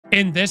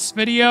In this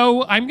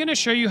video, I'm going to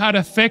show you how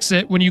to fix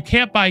it when you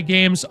can't buy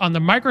games on the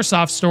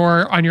Microsoft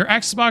Store on your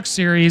Xbox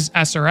Series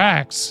S or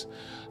X.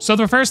 So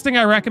the first thing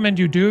I recommend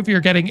you do if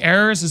you're getting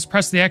errors is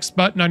press the X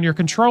button on your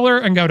controller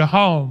and go to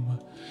Home.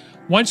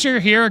 Once you're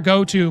here,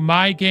 go to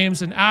My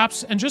Games and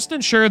Apps and just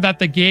ensure that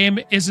the game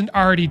isn't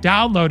already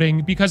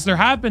downloading, because there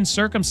have been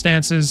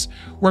circumstances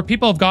where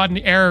people have gotten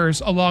errors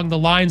along the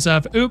lines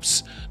of,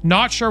 oops,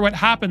 not sure what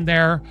happened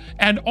there,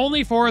 and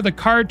only for the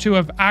card to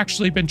have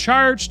actually been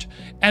charged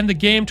and the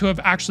game to have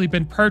actually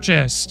been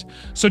purchased.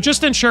 So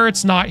just ensure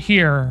it's not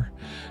here.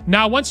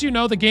 Now, once you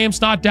know the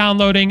game's not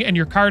downloading and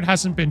your card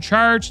hasn't been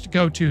charged,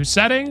 go to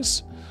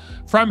Settings.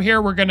 From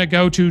here, we're going to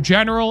go to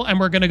General and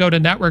we're going to go to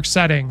Network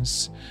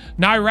Settings.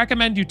 Now, I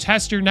recommend you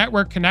test your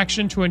network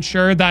connection to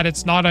ensure that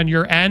it's not on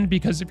your end,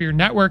 because if your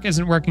network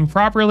isn't working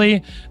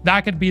properly,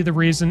 that could be the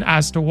reason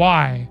as to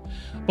why.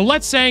 But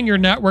let's say your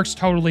network's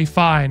totally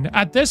fine.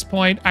 At this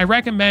point, I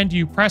recommend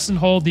you press and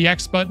hold the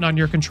X button on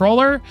your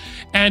controller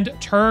and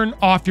turn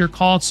off your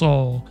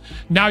console.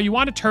 Now, you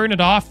want to turn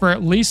it off for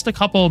at least a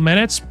couple of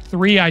minutes,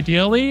 3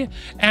 ideally,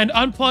 and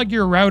unplug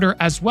your router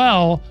as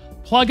well.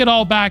 Plug it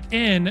all back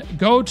in,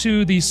 go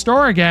to the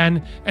store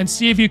again, and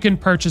see if you can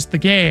purchase the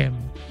game.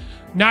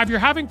 Now, if you're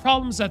having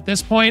problems at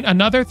this point,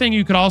 another thing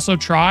you could also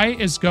try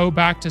is go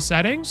back to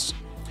Settings.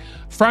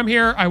 From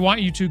here, I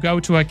want you to go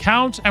to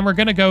Account, and we're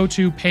going to go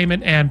to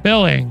Payment and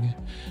Billing.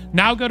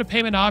 Now go to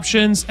Payment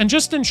Options, and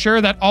just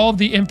ensure that all of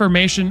the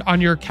information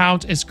on your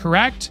account is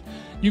correct.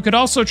 You could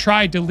also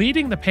try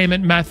deleting the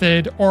payment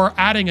method or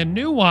adding a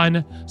new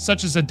one,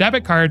 such as a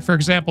debit card, for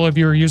example, if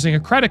you were using a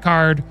credit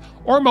card,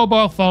 or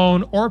mobile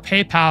phone, or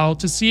PayPal,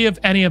 to see if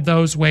any of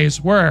those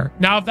ways work.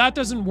 Now, if that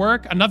doesn't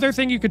work, another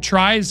thing you could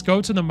try is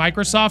go to the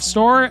Microsoft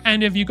Store,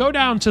 and if you go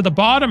down to the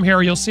bottom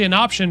here, you'll see an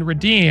option,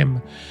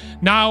 Redeem.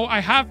 Now, I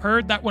have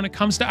heard that when it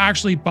comes to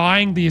actually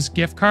buying these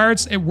gift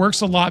cards, it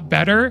works a lot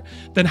better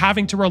than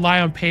having to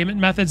rely on payment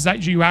methods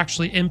that you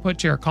actually input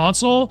to your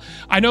console.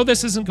 I know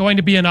this isn't going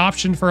to be an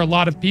option for a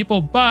lot of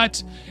people,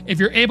 but if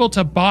you're able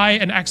to buy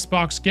an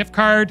Xbox gift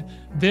card,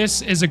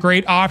 this is a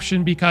great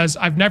option, because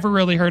I've never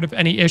really heard of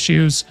any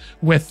issues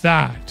with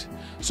that.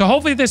 So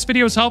hopefully this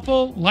video is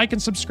helpful. Like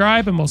and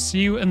subscribe, and we'll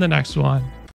see you in the next one.